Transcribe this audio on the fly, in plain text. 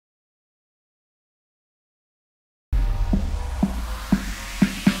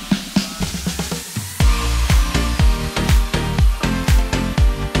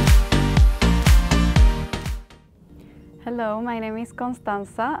Hello, my name is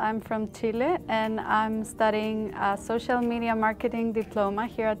Constanza. I'm from Chile and I'm studying social media marketing diploma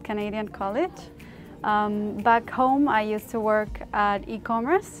here at Canadian College. Back home, I used to work at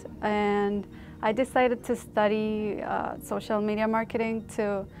e-commerce and I decided to study social media marketing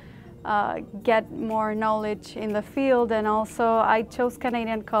to get more knowledge in the field, and also I chose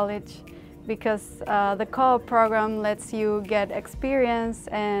Canadian College because the co-op program lets you get experience,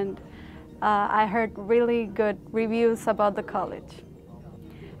 and I heard really good reviews about the college.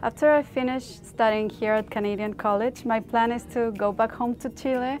 After I finish studying here at Canadian College, my plan is to go back home to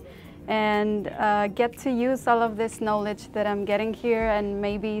Chile and get to use all of this knowledge that I'm getting here and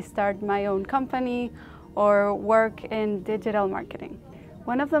maybe start my own company or work in digital marketing.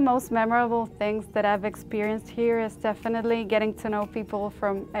 One of the most memorable things that I've experienced here is definitely getting to know people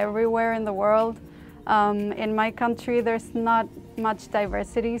from everywhere in the world. In my country, there's not much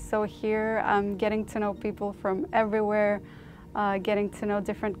diversity, so here I'm getting to know people from everywhere, getting to know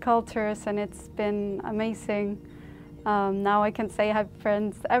different cultures, and it's been amazing. Now I can say I have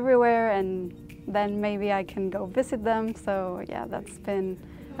friends everywhere, and then maybe I can go visit them, so yeah, that's been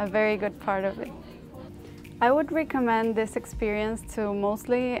a very good part of it. I would recommend this experience to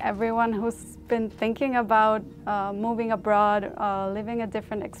mostly everyone who's been thinking about moving abroad, living a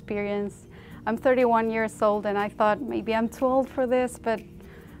different experience. I'm 31 years old and I thought maybe I'm too old for this, but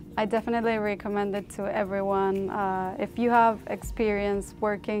I definitely recommend it to everyone. If you have experience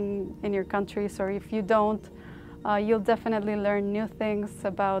working in your countries, or if you don't, you'll definitely learn new things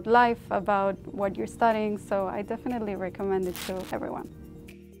about life, about what you're studying, so I definitely recommend it to everyone.